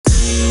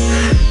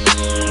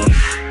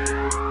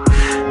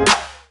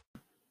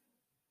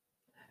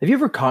Have you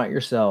ever caught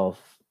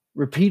yourself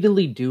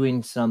repeatedly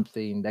doing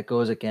something that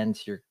goes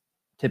against your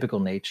typical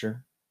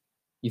nature?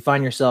 You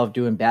find yourself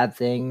doing bad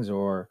things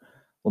or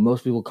what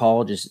most people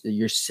call just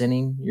you're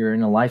sinning. You're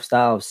in a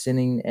lifestyle of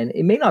sinning. And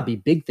it may not be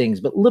big things,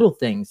 but little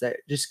things that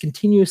just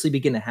continuously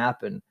begin to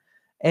happen.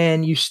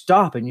 And you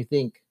stop and you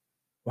think,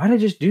 why did I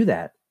just do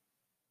that?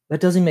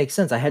 That doesn't make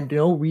sense. I had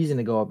no reason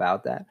to go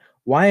about that.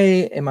 Why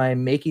am I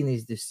making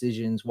these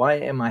decisions? Why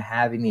am I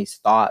having these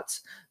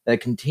thoughts that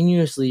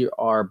continuously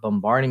are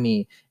bombarding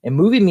me and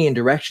moving me in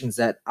directions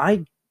that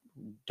I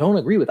don't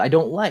agree with? I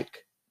don't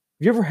like.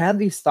 Have you ever had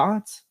these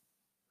thoughts?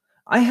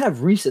 I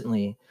have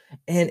recently,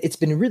 and it's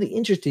been really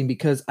interesting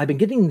because I've been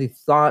getting the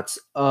thoughts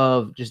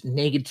of just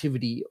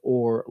negativity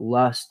or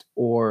lust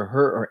or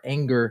hurt or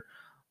anger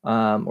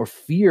or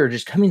fear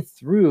just coming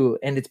through,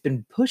 and it's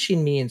been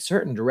pushing me in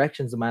certain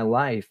directions of my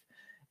life,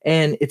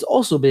 and it's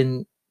also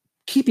been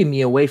keeping me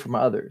away from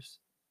others.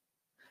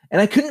 And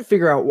I couldn't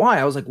figure out why.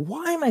 I was like,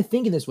 why am I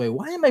thinking this way?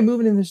 Why am I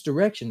moving in this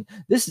direction?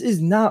 This is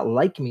not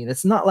like me.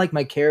 That's not like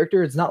my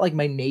character. It's not like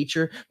my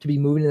nature to be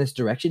moving in this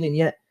direction. And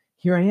yet,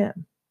 here I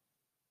am.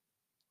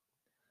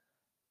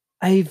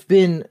 I've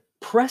been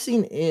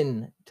pressing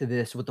in to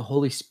this with the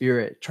Holy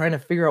Spirit, trying to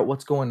figure out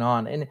what's going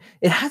on. And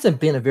it hasn't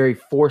been a very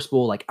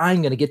forceful, like,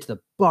 I'm going to get to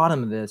the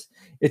bottom of this.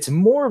 It's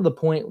more of the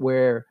point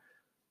where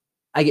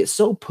I get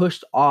so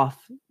pushed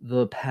off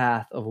the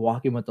path of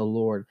walking with the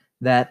Lord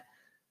that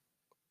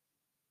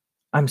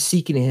I'm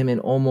seeking Him in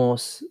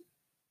almost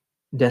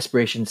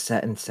desperation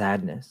set and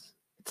sadness.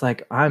 It's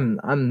like I'm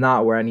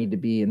not where I need to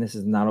be, and this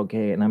is not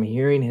okay. And I'm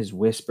hearing his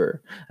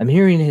whisper. I'm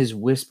hearing his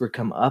whisper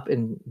come up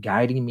and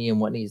guiding me in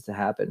what needs to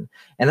happen.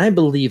 And I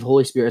believe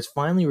Holy Spirit has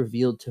finally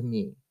revealed to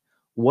me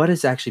what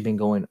has actually been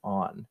going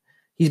on.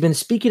 He's been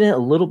speaking it a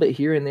little bit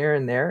here and there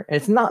and there. And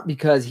it's not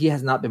because he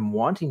has not been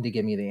wanting to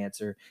give me the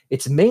answer.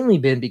 It's mainly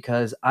been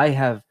because I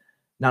have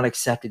not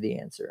accepted the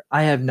answer.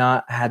 I have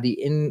not had the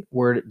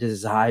inward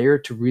desire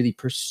to really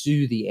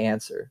pursue the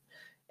answer.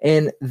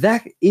 And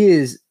that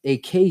is a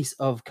case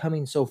of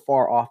coming so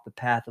far off the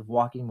path of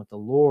walking with the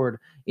Lord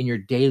in your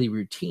daily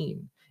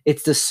routine.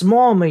 It's the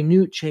small,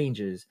 minute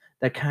changes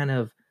that kind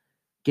of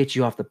get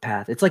you off the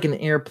path. It's like an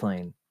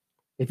airplane.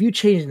 If you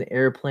change an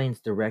airplane's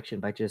direction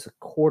by just a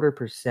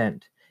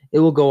 1/4%, it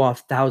will go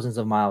off thousands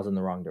of miles in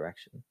the wrong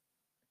direction.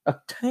 A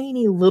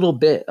tiny little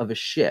bit of a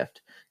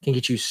shift can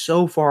get you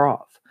so far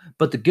off.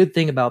 But the good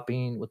thing about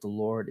being with the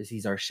Lord is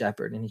He's our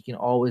shepherd, and He can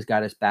always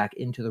guide us back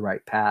into the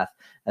right path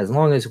as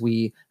long as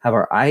we have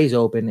our eyes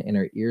open and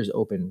our ears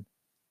open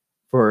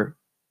for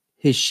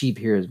His sheep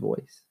hear His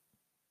voice.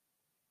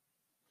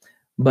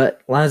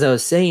 But as I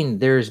was saying,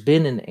 there's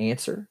been an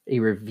answer, a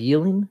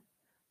revealing,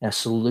 a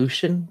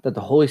solution that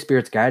the Holy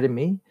Spirit's guided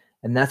me,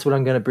 and that's what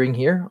I'm going to bring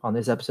here on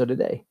this episode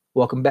today.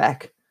 Welcome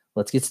back.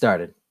 Let's get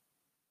started.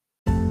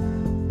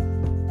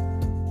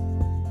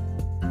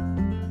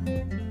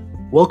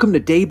 Welcome to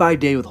Day by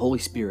Day with Holy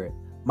Spirit.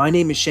 My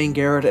name is Shane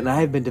Garrett, and I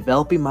have been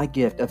developing my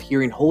gift of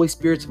hearing Holy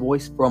Spirit's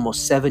voice for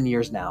almost 7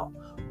 years now.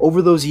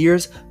 Over those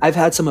years, I've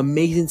had some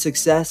amazing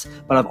success,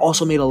 but I've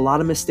also made a lot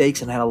of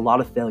mistakes and had a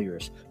lot of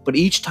failures. But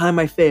each time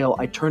I fail,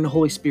 I turn to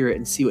Holy Spirit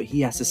and see what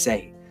He has to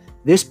say.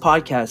 This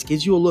podcast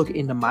gives you a look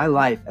into my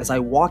life as I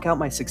walk out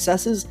my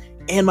successes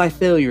and my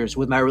failures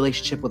with my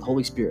relationship with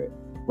Holy Spirit.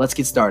 Let's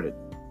get started.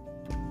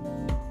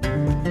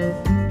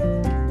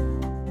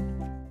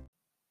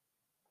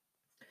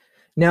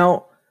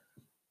 Now,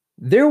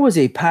 there was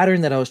a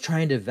pattern that I was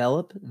trying to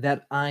develop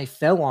that I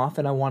fell off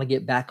and I want to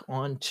get back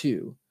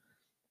onto.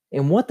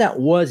 And what that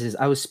was is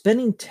I was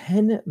spending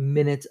 10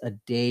 minutes a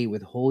day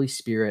with Holy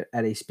Spirit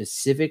at a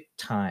specific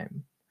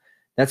time.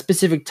 That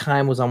specific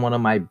time was on one of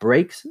my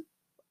breaks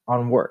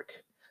on work.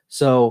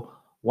 So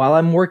while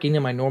I'm working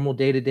in my normal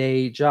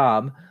day-to-day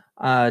job,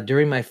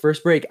 during my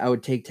first break, I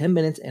would take 10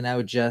 minutes and I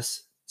would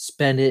just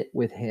spend it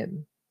with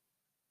Him.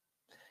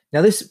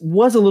 Now, this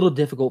was a little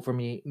difficult for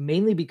me,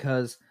 mainly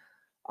because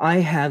I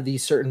have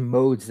these certain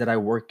modes that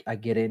I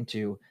get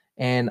into,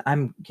 and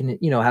I'm can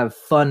have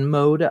fun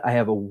mode. I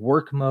have a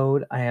work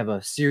mode. I have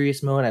a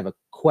serious mode. I have a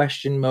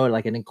question mode,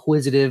 like an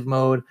inquisitive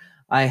mode.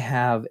 I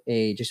have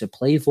just a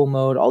playful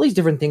mode. All these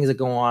different things that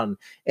go on,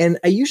 and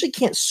I usually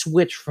can't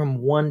switch from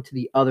one to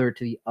the other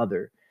to the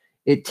other.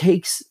 It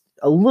takes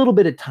a little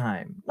bit of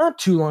time, not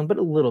too long, but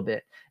a little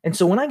bit. And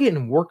so when I get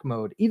in work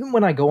mode, even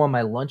when I go on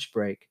my lunch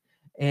break,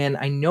 and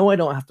I know I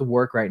don't have to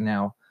work right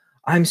now,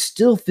 I'm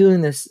still feeling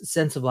this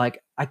sense of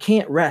like, I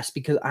can't rest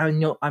because I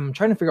know I'm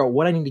trying to figure out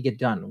what I need to get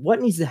done.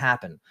 What needs to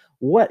happen?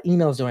 What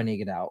emails do I need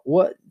to get out?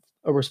 What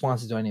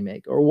responses do I need to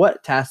make? Or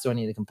what tasks do I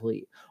need to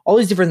complete? All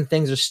these different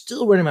things are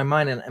still running in my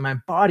mind, and my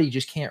body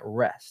just can't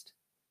rest.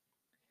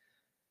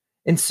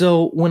 And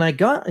so when I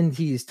got into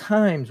these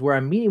times where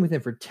I'm meeting with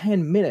Him for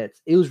 10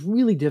 minutes, it was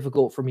really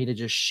difficult for me to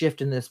just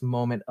shift in this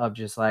moment of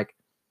just like,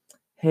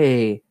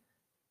 hey,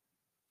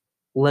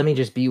 let me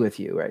just be with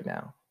you right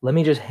now. Let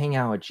me just hang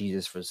out with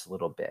Jesus for just a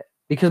little bit,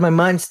 because my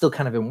mind's still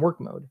kind of in work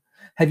mode.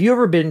 Have you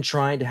ever been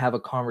trying to have a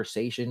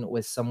conversation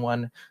with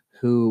someone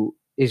who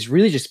is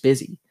really just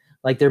busy,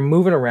 Like they're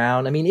moving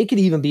around. I mean, it could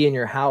even be in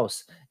your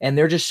house and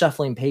they're just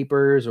shuffling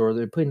papers or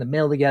they're putting the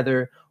mail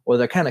together or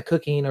they're kind of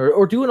cooking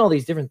or doing all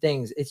these different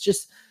things. It's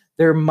just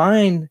their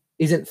mind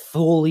isn't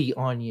fully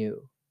on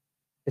you.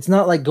 It's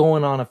not like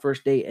going on a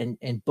first date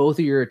and both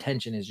of your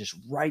attention is just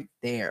right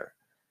there.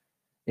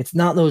 It's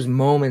not those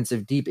moments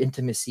of deep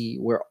intimacy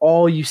where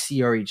all you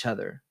see are each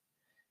other.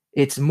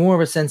 It's more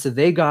of a sense that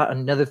they got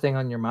another thing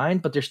on your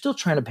mind, but they're still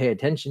trying to pay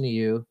attention to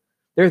you.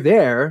 They're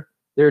there,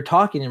 they're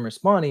talking and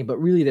responding, but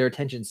really their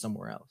attention's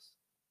somewhere else.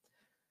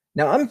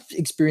 Now I'm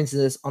experiencing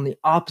this on the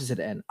opposite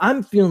end.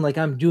 I'm feeling like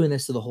I'm doing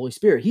this to the Holy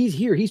Spirit. He's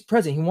here, he's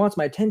present, he wants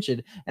my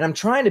attention, and I'm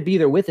trying to be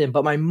there with him,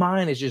 but my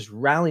mind is just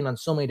rallying on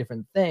so many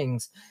different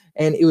things.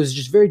 And it was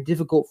just very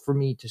difficult for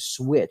me to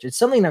switch. It's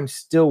something I'm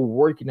still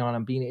working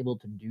on being able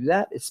to do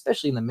that,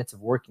 especially in the midst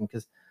of working,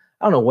 because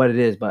I don't know what it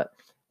is, but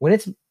when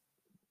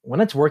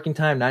it's working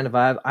time, 9 to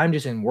 5, I'm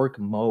just in work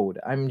mode.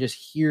 I'm just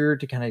here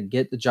to kind of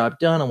get the job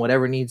done on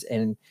whatever needs.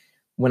 And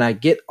when I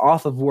get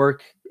off of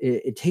work,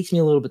 it takes me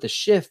a little bit to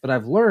shift, but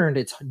I've learned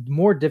it's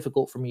more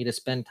difficult for me to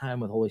spend time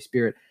with Holy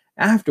Spirit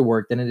after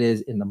work than it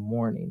is in the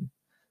morning.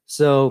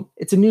 So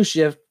it's a new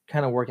shift,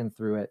 kind of working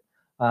through it.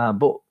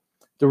 But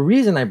the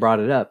reason I brought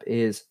it up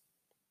is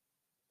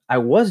I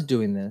was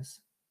doing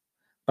this,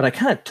 but I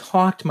kind of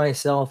talked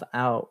myself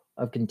out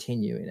of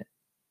continuing it.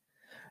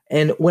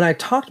 And when I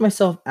talked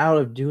myself out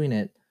of doing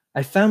it,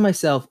 I found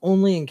myself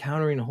only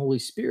encountering the Holy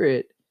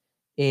Spirit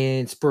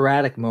in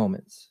sporadic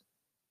moments.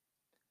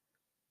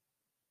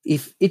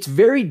 If it's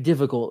very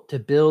difficult to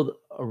build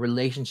a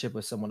relationship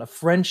with someone, a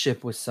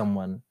friendship with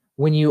someone,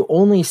 when you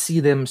only see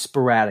them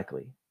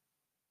sporadically.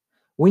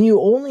 When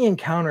you only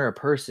encounter a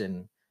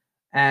person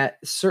at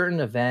certain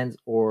events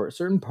or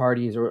certain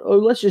parties, or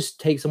let's just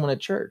take someone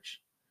at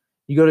church.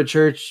 You go to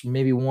church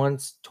maybe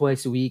once,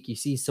 twice a week, you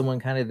see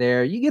someone kind of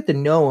there, you get to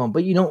know them,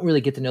 but you don't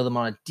really get to know them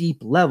on a deep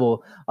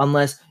level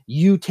unless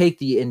you take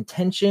the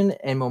intention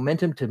and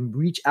momentum to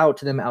reach out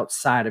to them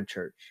outside of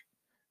church,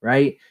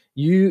 right?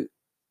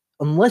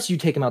 Unless you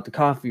take them out to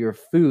coffee or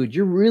food,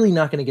 you're really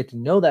not going to get to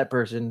know that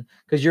person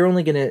because you're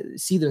only going to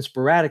see them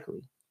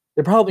sporadically.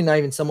 They're probably not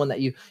even someone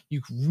that you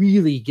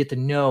really get to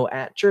know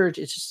at church.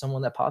 It's just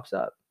someone that pops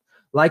up.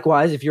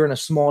 Likewise, if you're in a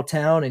small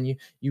town and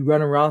you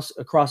run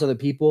across other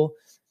people,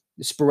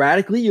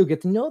 sporadically you'll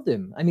get to know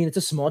them. I mean, it's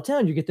a small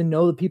town. You get to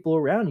know the people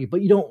around you,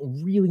 but you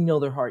don't really know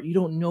their heart. You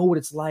don't know what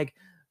it's like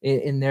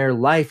in their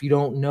life. You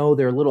don't know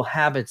their little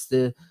habits,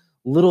 the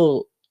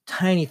little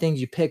tiny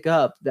things you pick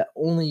up that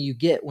only you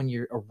get when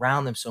you're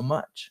around them so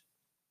much.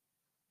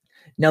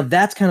 Now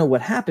that's kind of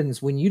what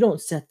happens when you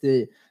don't set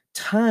the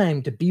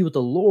time to be with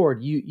the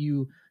Lord.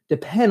 You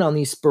depend on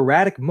these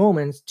sporadic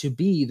moments to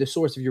be the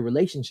source of your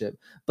relationship,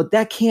 but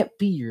that can't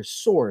be your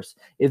source.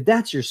 If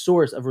that's your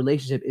source of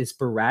relationship is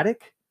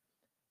sporadic,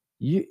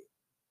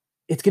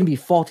 it's going to be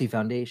faulty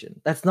foundation.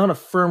 That's not a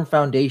firm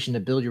foundation to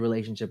build your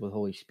relationship with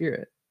Holy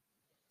Spirit.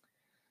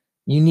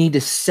 You need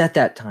to set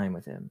that time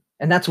with him.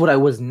 And that's what I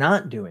was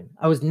not doing.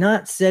 I was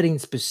not setting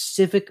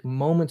specific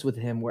moments with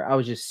him where I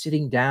was just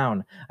sitting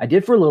down. I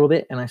did for a little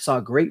bit and I saw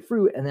great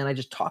fruit, and then I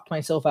just talked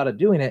myself out of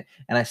doing it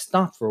and I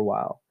stopped for a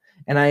while.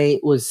 And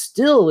I was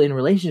still in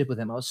relationship with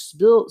him. I was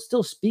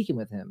still speaking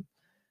with him,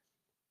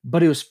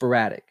 but it was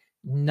sporadic.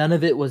 None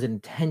of it was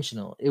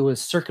intentional. It was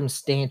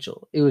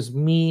circumstantial. It was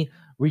me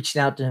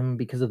reaching out to him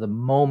because of the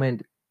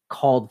moment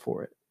called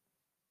for it.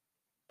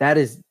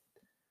 That's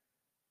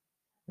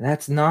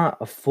not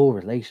a full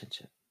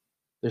relationship.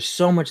 There's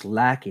so much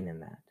lacking in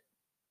that.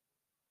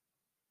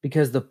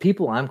 Because the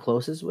people I'm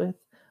closest with,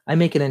 I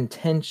make an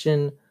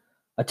intentional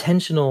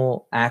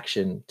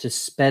action to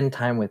spend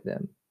time with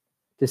them,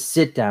 to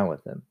sit down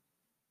with them.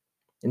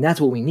 And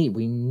that's what we need.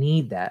 We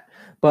need that.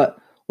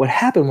 But what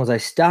happened was I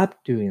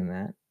stopped doing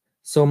that.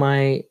 So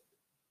my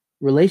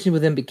relationship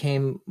with him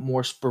became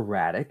more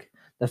sporadic.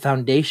 The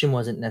foundation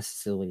wasn't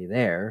necessarily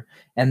there.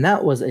 And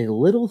that was a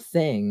little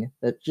thing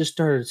that just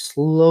started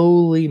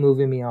slowly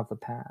moving me off the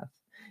path.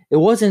 It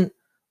wasn't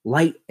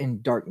light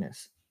and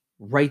darkness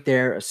right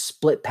there, a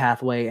split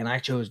pathway, and I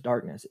chose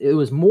darkness. It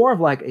was more of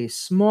like a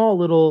small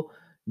little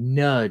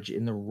nudge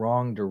in the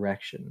wrong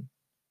direction.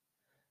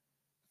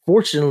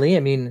 Fortunately, I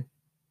mean,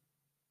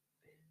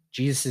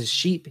 Jesus'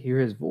 sheep hear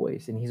his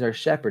voice, and he's our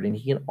shepherd, and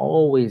he can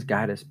always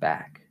guide us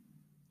back.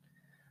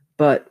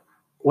 But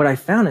what I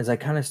found is I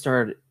kind of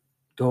started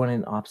going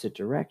in the opposite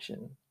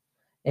direction.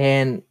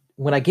 And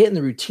when I get in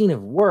the routine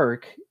of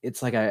work,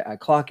 it's like I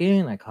clock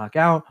in, I clock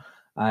out.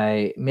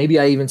 Maybe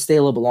I even stay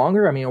a little bit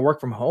longer. I mean, I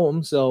work from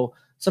home, so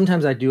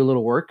sometimes I do a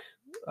little work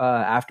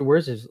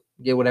afterwards, just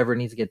get whatever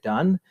needs to get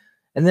done.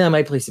 And then I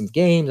might play some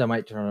games. I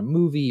might turn on a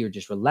movie or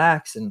just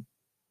relax and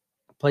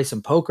play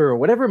some poker or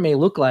whatever it may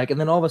look like. And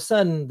then all of a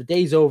sudden, the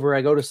day's over.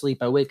 I go to sleep.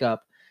 I wake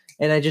up,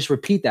 and I just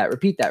repeat that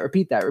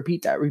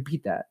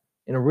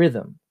in a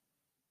rhythm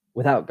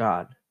without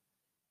God.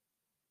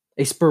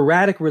 A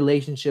sporadic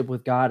relationship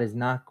with God is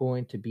not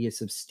going to be a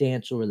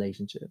substantial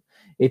relationship.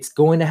 It's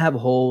going to have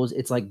holes.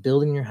 It's like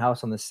building your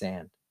house on the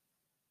sand.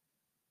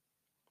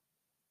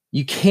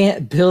 You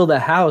can't build a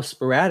house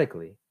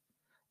sporadically.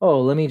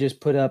 Oh, let me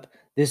just put up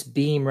this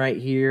beam right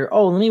here.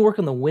 Oh, let me work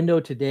on the window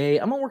today.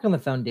 I'm gonna work on the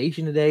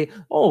foundation today.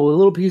 Oh, a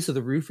little piece of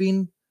the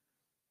roofing,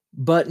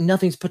 but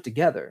nothing's put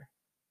together.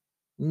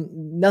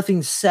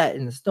 Nothing's set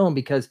in stone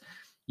because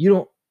you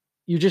don't.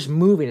 You're just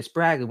moving it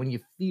sporadically when you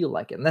feel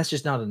like it, and that's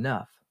just not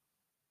enough.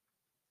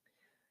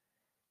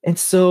 And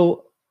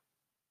so,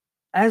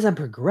 as I'm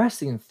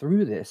progressing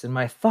through this, and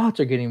my thoughts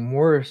are getting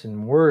worse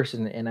and worse,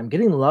 and I'm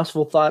getting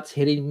lustful thoughts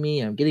hitting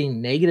me, I'm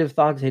getting negative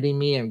thoughts hitting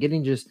me, I'm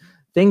getting just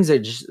things that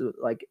just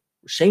like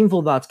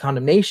shameful thoughts,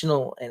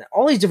 condemnational, and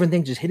all these different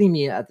things just hitting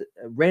me at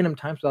random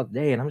times throughout the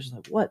day. And I'm just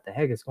like, what the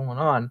heck is going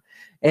on?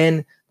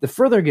 And the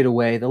further I get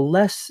away, the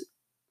less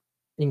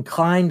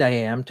inclined I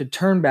am to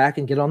turn back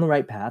and get on the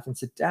right path and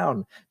sit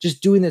down.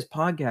 Just doing this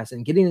podcast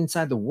and getting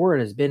inside the word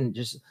has been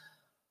just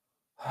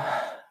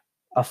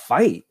a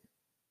fight.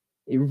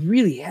 It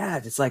really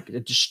has. It's like a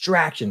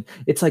distraction.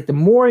 It's like the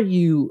more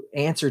you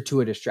answer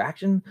to a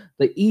distraction,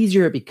 the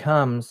easier it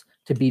becomes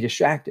to be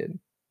distracted.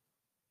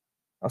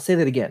 I'll say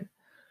that again.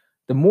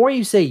 The more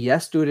you say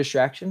yes to a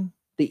distraction,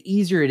 the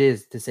easier it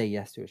is to say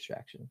yes to a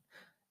distraction.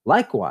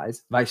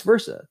 Likewise, vice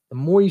versa. The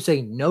more you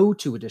say no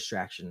to a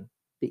distraction,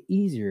 the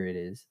easier it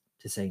is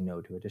to say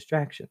no to a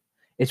distraction.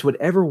 It's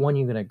whatever one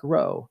you're going to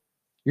grow.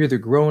 You're either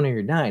growing or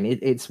you're dying.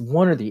 It's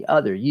one or the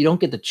other. You don't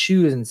get to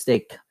choose and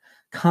stay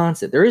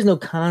constant. There is no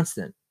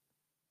constant.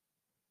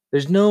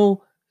 There's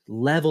no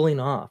leveling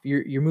off.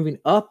 You're moving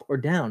up or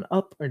down,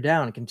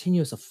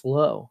 continuous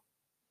flow.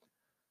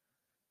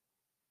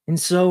 And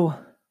so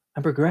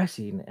I'm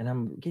progressing and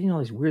I'm getting all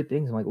these weird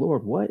things. I'm like,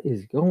 Lord, what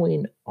is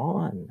going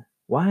on?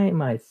 Why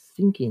am I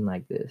thinking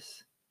like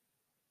this?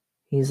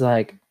 He's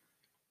like,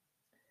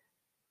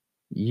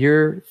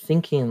 you're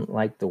thinking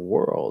like the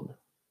world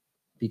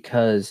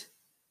because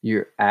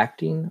you're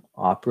acting,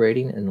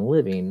 operating, and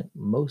living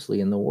mostly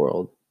in the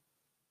world.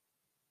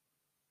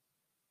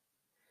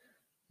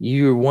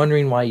 You're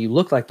wondering why you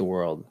look like the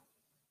world,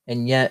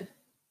 and yet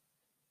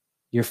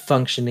you're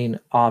functioning,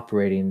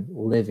 operating,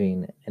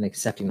 living, and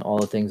accepting all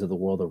the things of the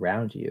world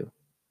around you.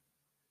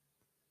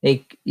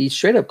 He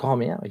straight up called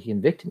me out. He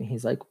convicted me.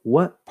 He's like,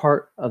 what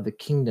part of the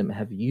kingdom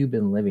have you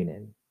been living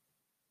in?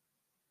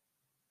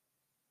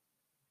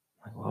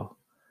 I'm like, well,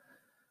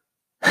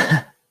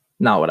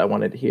 not what I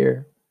wanted to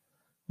hear.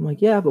 I'm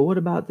like, yeah, but what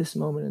about this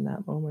moment and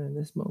that moment and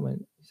this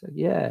moment? He's like,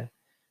 yeah,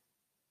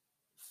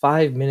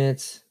 5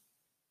 minutes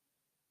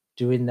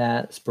doing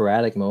that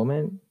sporadic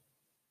moment,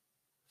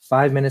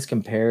 5 minutes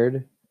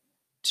compared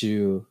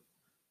to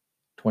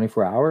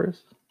 24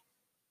 hours.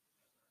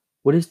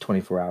 What is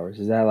 24 hours?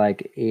 Is that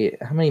like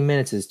how many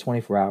minutes is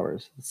 24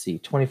 hours? Let's see,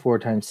 24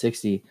 times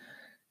 60,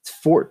 it's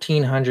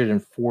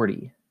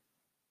 1,440.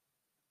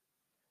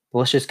 Well,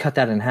 let's just cut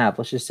that in half.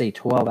 Let's just say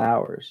 12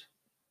 hours.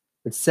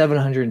 It's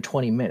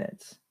 720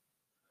 minutes.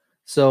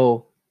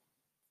 So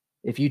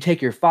if you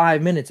take your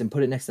 5 minutes and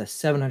put it next to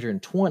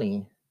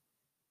 720,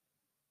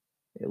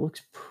 it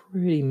looks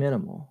pretty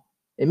minimal.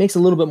 It makes a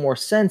little bit more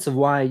sense of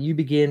why you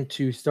begin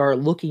to start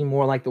looking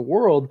more like the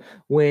world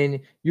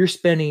when you're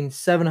spending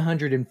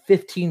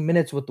 715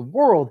 minutes with the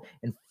world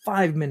and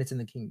 5 minutes in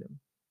the kingdom.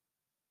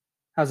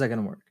 How's that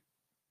going to work?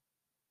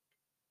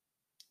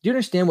 Do you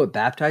understand what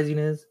baptizing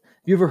is?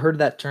 Have you ever heard of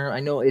that term? I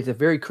know it's a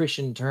very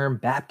Christian term,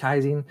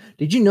 baptizing.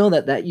 Did you know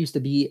that that used to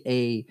be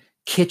a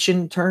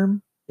kitchen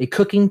term, a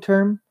cooking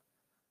term?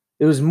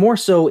 It was more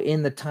so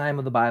in the time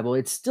of the Bible.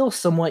 It's still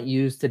somewhat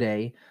used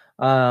today,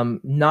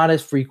 not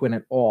as frequent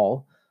at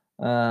all.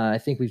 I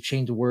think we've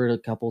changed the word a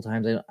couple of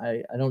times.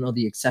 I don't know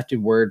the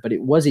accepted word, but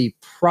it was a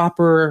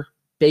proper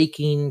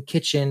baking,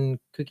 kitchen,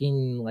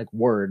 cooking like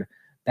word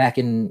back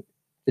in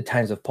the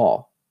times of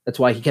Paul. That's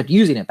why he kept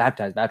using it.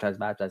 Baptize, baptize,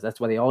 baptize. That's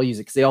why they all use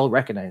it because they all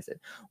recognize it.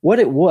 What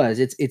it was,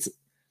 it's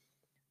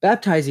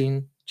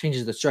baptizing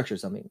changes the structure of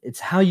something. It's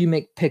how you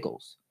make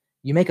pickles.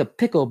 You make a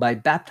pickle by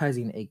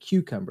baptizing a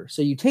cucumber.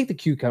 So you take the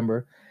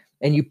cucumber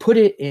and you put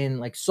it in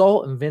like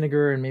salt and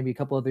vinegar and maybe a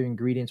couple other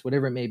ingredients,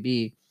 whatever it may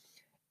be,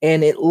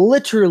 and it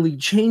literally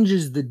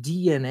changes the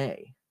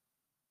DNA.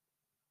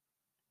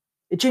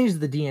 It changes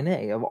the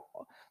DNA of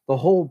the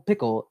whole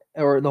pickle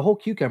or the whole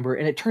cucumber,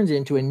 and it turns it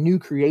into a new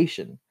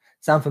creation.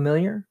 Sound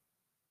familiar?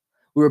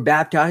 We were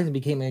baptized and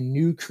became a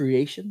new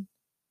creation.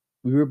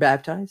 We were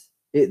baptized.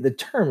 The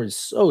term is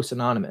so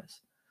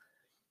synonymous.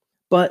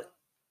 But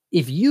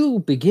if you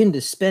begin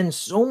to spend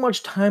so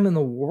much time in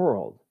the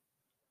world,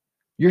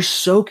 you're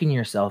soaking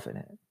yourself in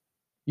it.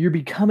 You're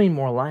becoming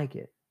more like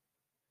it.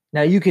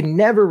 Now, you can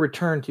never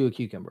return to a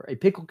cucumber. A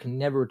pickle can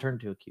never return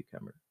to a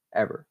cucumber,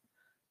 ever.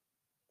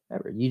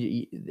 Ever.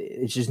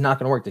 It's just not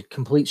going to work. The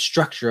complete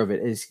structure of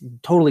it is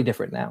totally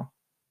different now.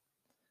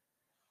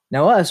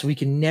 Now, us, we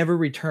can never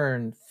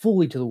return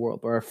fully to the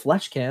world, but our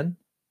flesh can.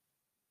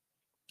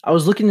 I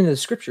was looking into the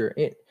scripture.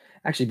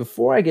 Actually,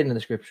 before I get into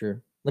the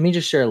scripture, let me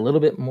just share a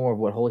little bit more of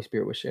what Holy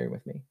Spirit was sharing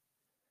with me.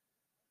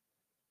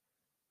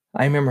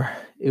 I remember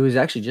it was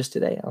actually just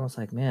today. I was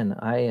like, man,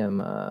 I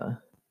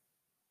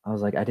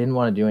was like, I didn't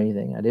want to do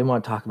anything. I didn't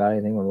want to talk about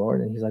anything with the Lord.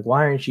 And he's like,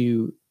 why aren't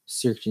you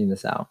searching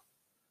this out?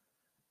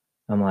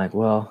 I'm like,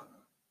 well,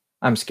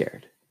 I'm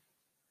scared.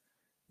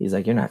 He's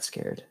like, you're not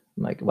scared.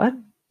 I'm like, what?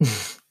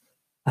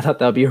 I thought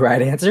that would be a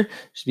right answer.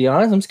 Just be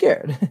honest, I'm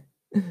scared.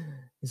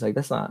 He's like,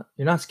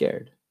 you're not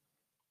scared.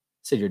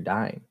 I said, you're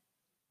dying.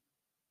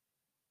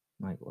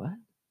 I'm like, what?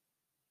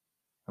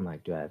 I'm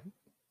like, do I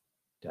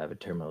have a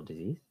terminal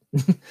disease?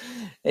 And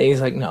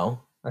he's like,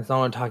 no, that's not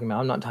what I'm talking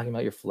about. I'm not talking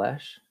about your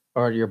flesh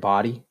or your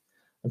body.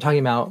 I'm talking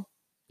about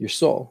your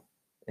soul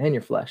and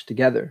your flesh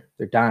together.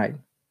 They're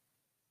dying.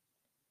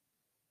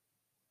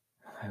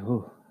 I'm like,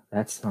 ooh,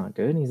 that's not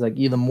good. And he's like,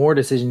 the more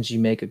decisions you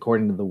make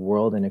according to the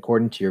world and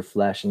according to your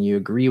flesh, and you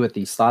agree with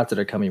these thoughts that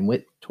are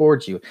coming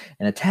towards you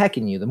and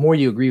attacking you, the more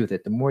you agree with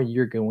it, the more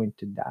you're going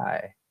to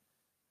die.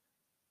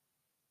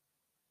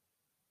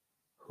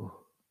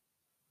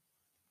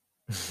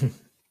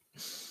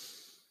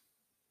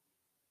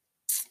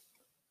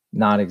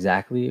 Not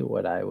exactly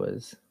what I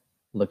was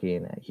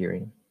looking at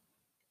hearing.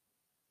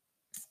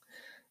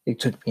 It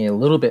took me a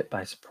little bit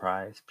by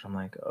surprise, but I'm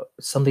like, oh,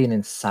 something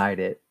inside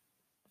it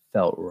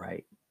felt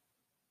right.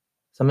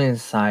 Something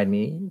inside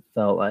me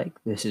felt like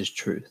this is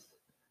truth.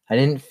 I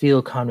didn't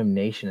feel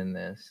condemnation in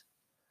this.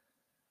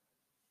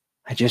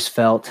 I just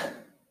felt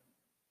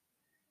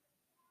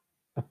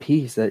a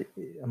peace that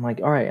I'm like,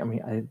 all right,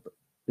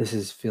 this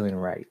is feeling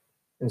right.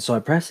 And so I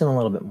pressed in a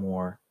little bit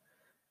more.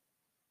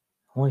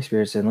 Holy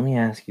Spirit said, let me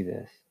ask you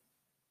this.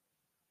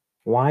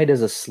 Why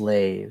does a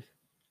slave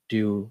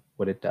do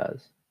what it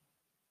does?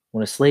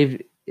 When a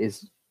slave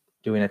is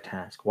doing a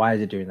task, why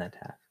is it doing that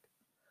task?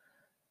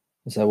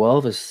 I said, well,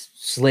 if a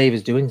slave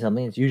is doing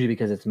something, it's usually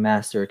because its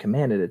master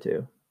commanded it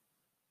to.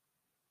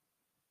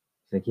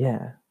 He's like,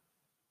 yeah.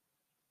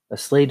 A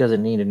slave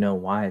doesn't need to know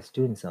why it's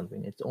doing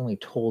something. It's only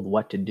told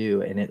what to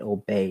do, and it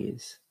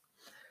obeys.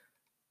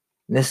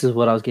 And this is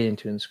what I was getting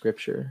to in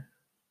Scripture.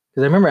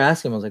 Because I remember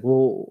asking him, I was like,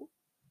 well,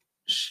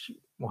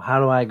 how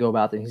do I go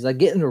about this? He's like,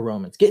 get into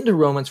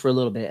Romans for a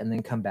little bit, and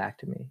then come back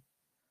to me.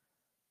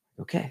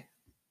 Okay.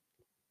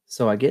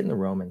 So I get into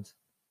Romans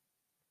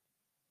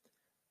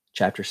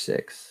chapter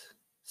 6,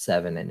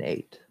 7, and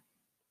 8.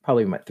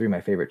 Probably three of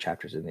my favorite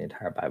chapters in the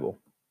entire Bible.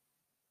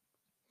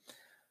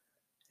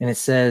 And it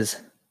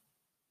says,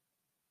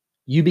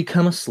 you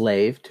become a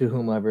slave to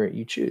whomever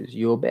you choose.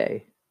 You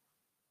obey.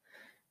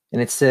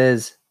 And it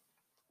says,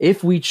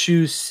 if we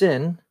choose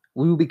sin,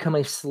 we will become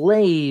a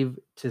slave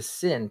to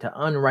sin, to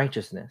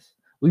unrighteousness.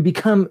 We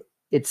become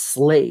its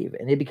slave,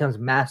 and it becomes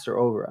master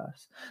over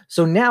us.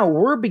 So now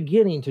we're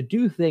beginning to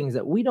do things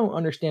that we don't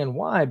understand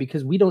why,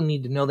 because we don't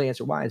need to know the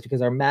answer why. It's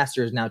because our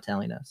master is now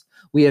telling us.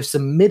 We have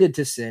submitted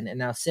to sin, and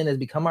now sin has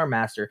become our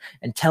master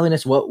and telling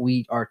us what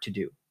we are to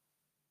do.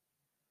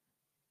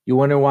 You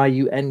wonder why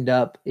you end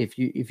up, if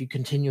you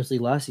continuously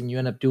lust and you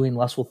end up doing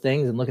lustful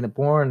things and looking at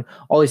porn,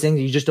 all these things,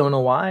 you just don't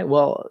know why.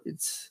 Well,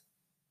 it's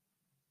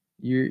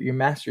your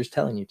master is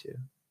telling you to.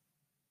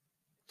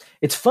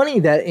 It's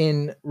funny that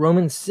in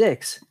Romans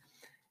 6,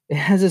 it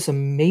has this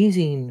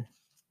amazing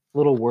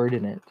little word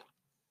in it.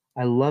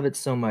 I love it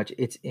so much.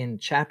 It's in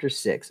chapter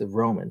 6 of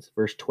Romans,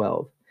 verse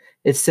 12.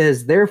 It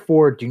says,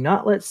 therefore, do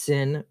not let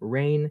sin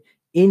reign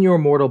in your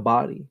mortal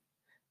body,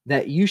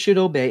 that you should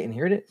obey, and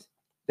here it is,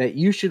 that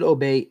you should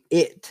obey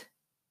it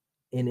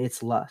in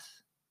its lust.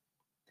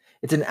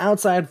 It's an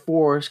outside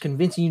force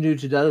convincing you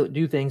to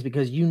do things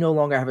because you no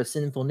longer have a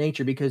sinful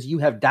nature, because you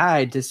have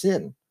died to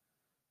sin.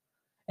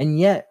 And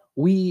yet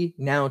we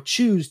now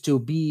choose to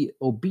be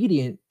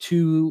obedient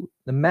to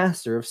the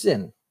master of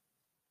sin.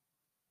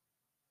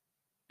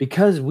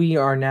 Because we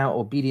are now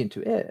obedient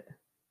to it,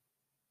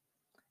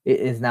 it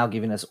is now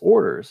giving us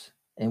orders,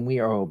 and we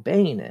are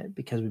obeying it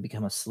because we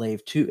become a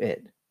slave to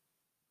it.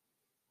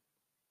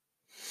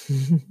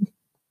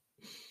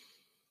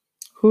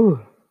 Whew.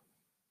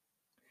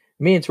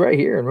 I mean, it's right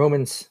here in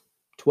Romans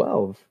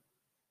 12.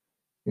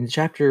 In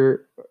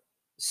chapter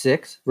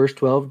 6, verse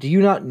 12, do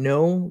you not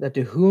know that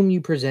to whom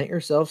you present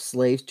yourselves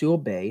slaves to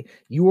obey,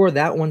 you are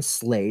that one's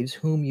slaves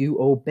whom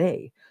you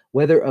obey,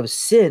 whether of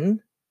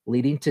sin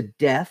leading to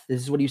death.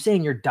 This is what he's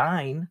saying. You're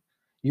dying.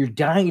 You're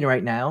dying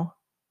right now.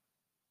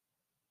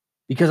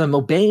 Because I'm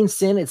obeying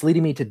sin, it's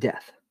leading me to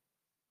death.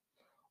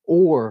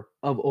 Or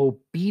of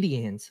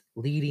obedience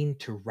leading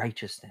to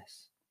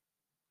righteousness.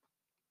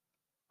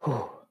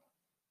 Whew.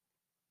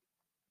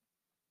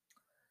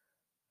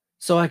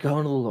 So I go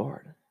to the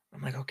Lord.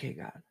 I'm like, okay,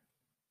 God.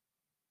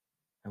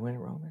 I went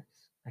to Romans.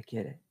 I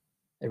get it.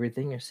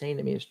 Everything you're saying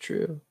to me is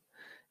true.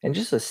 And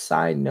just a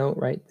side note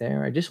right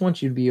there, I just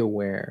want you to be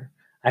aware.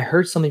 I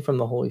heard something from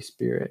the Holy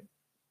Spirit.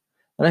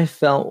 And I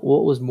felt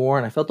what was more,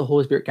 and I felt the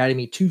Holy Spirit guiding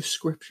me to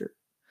Scripture.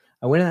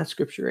 I went to that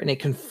Scripture, and it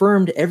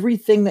confirmed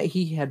everything that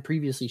He had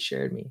previously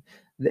shared me.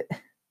 That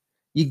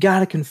you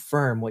got to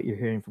confirm what you're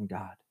hearing from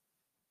God.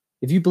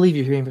 If you believe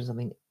you're hearing from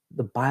something,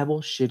 the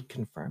Bible should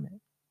confirm it.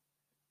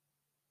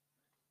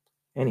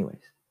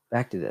 Anyways,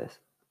 back to this.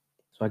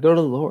 So I go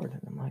to the Lord,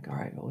 and I'm like, all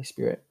right, Holy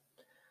Spirit.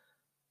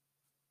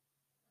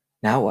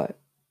 Now what?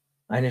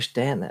 I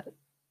understand that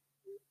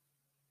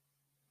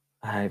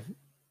I've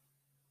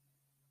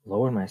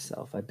lowered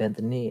myself. I bent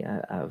the knee.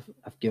 I've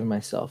given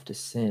myself to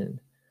sin,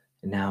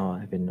 and now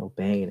I've been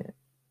obeying it.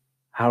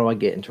 How do I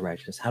get into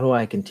righteousness? How do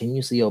I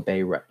continuously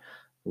obey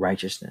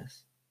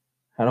righteousness?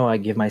 How do I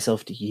give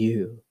myself to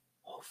you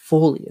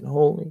fully and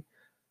wholly?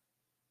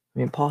 I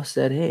mean, Paul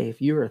said, hey,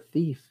 if you're a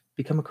thief,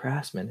 become a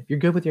craftsman. If you're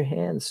good with your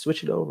hands,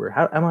 switch it over.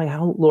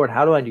 Lord,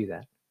 how do I do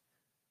that?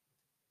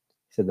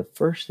 He said, the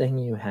first thing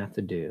you have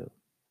to do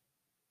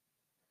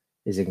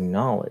is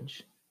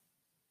acknowledge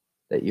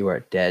that you are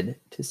dead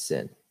to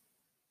sin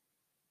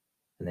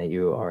and that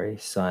you are a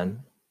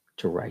son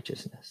to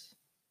righteousness.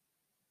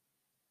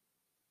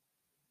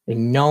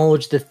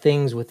 Acknowledge the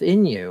things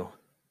within you,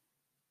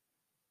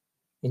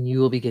 and you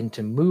will begin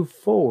to move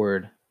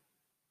forward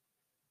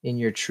in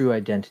your true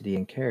identity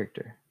and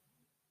character.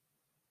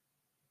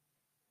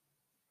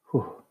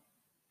 Whew.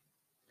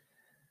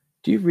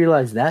 Do you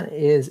realize that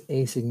is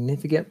a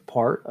significant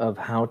part of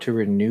how to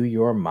renew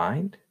your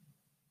mind?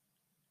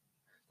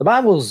 The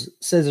Bible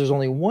says there's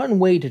only one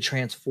way to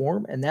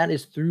transform, and that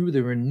is through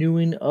the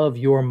renewing of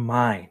your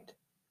mind.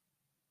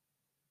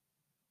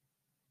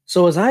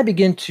 So as I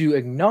begin to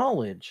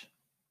acknowledge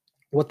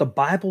what the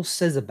Bible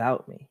says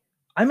about me,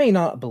 I may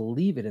not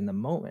believe it in the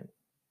moment,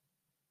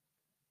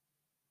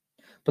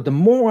 but the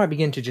more I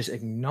begin to just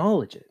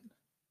acknowledge it,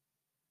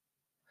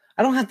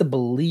 I don't have to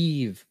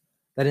believe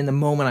that in the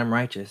moment I'm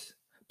righteous,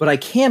 but I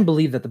can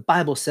believe that the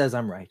Bible says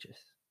I'm righteous.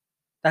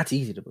 That's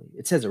easy to believe.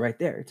 It says it right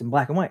there. It's in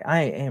black and white.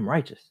 I am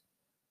righteous.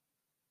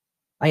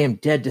 I am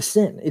dead to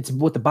sin. It's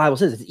what the Bible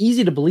says. It's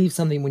easy to believe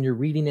something when you're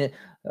reading it,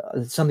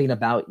 something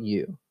about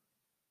you.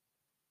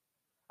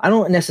 I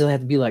don't necessarily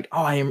have to be like,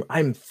 oh,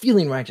 I'm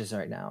feeling righteous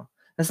right now.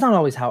 That's not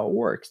always how it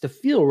works. To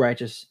feel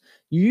righteous,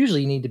 you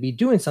usually need to be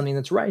doing something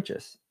that's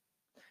righteous.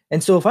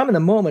 And so if I'm in the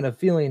moment of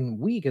feeling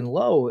weak and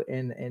low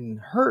and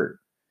hurt,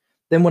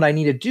 then what I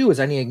need to do is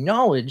I need to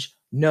acknowledge,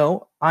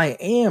 no, I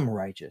am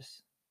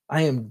righteous.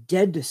 I am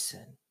dead to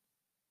sin.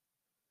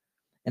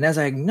 And as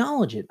I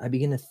acknowledge it, I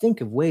begin to think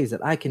of ways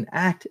that I can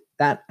act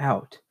that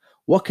out.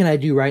 What can I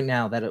do right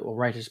now that a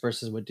righteous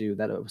person would do,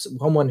 that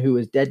someone who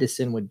is dead to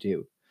sin would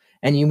do?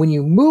 And when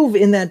you move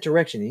in that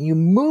direction and you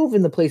move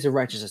in the place of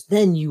righteousness,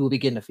 then you will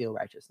begin to feel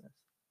righteousness.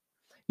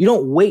 You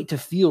don't wait to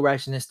feel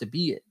righteousness to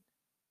be it.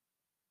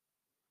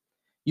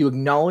 You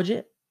acknowledge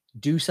it,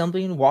 do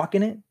something, walk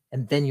in it,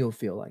 and then you'll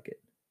feel like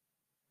it.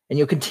 And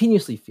you'll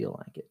continuously feel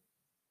like it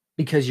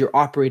because you're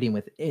operating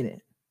within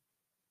it.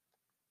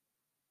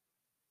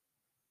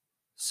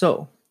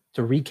 So,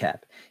 to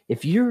recap,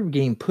 if you're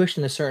getting pushed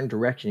in a certain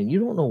direction and you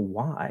don't know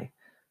why,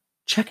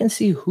 check and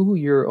see who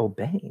you're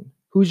obeying.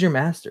 Who's your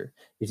master?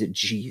 Is it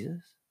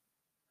Jesus?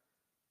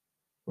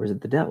 Or is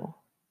it the devil?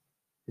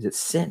 Is it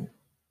sin?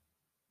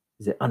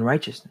 Is it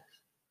unrighteousness?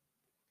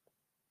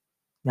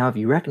 Now, if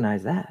you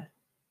recognize that,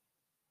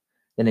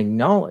 then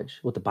acknowledge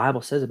what the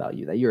Bible says about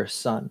you, that you're a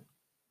son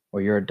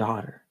or you're a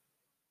daughter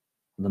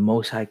of the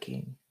Most High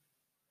King.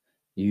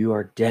 You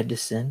are dead to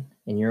sin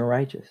and you're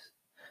righteous.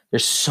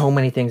 There's so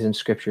many things in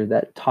Scripture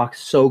that talk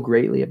so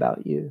greatly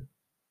about you.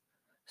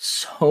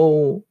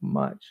 So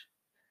much.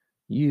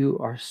 You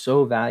are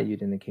so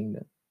valued in the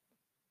kingdom.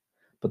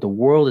 But the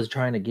world is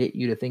trying to get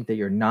you to think that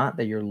you're not,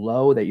 that you're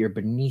low, that you're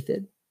beneath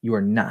it. You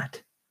are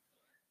not.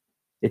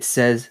 It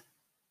says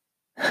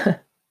that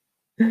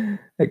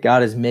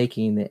God is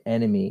making the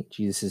enemy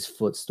Jesus'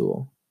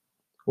 footstool.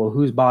 Well,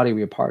 whose body are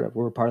we a part of?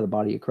 We're a part of the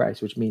body of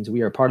Christ, which means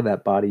we are a part of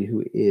that body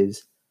who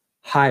is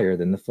higher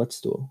than the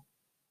footstool.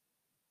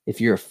 If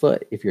you're a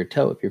foot, if you're a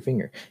toe, if you're a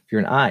finger, if you're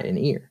an eye, an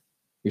ear,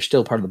 you're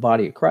still part of the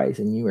body of Christ,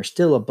 and you are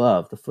still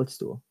above the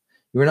footstool.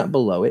 You are not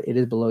below it. It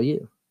is below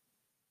you.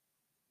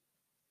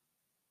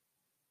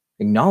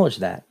 Acknowledge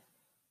that.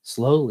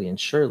 Slowly and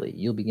surely,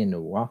 you'll begin to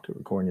walk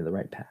according to the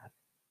right path.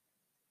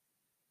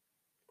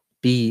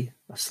 Be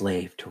a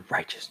slave to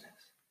righteousness.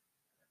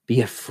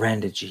 Be a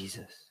friend to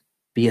Jesus.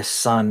 Be a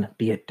son,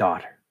 be a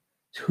daughter.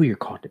 It's who you're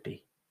called to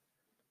be.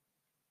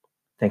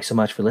 Thanks so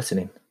much for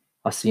listening.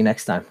 I'll see you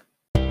next time.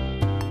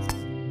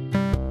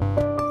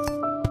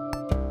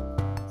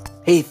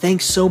 Hey,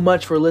 thanks so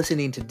much for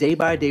listening to Day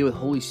by Day with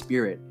Holy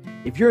Spirit.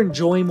 If you're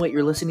enjoying what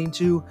you're listening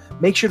to,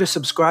 make sure to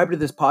subscribe to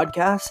this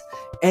podcast.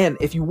 And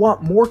if you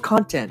want more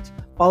content,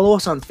 follow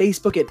us on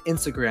Facebook and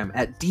Instagram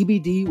at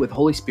DBD with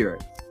Holy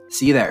Spirit.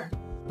 See you there.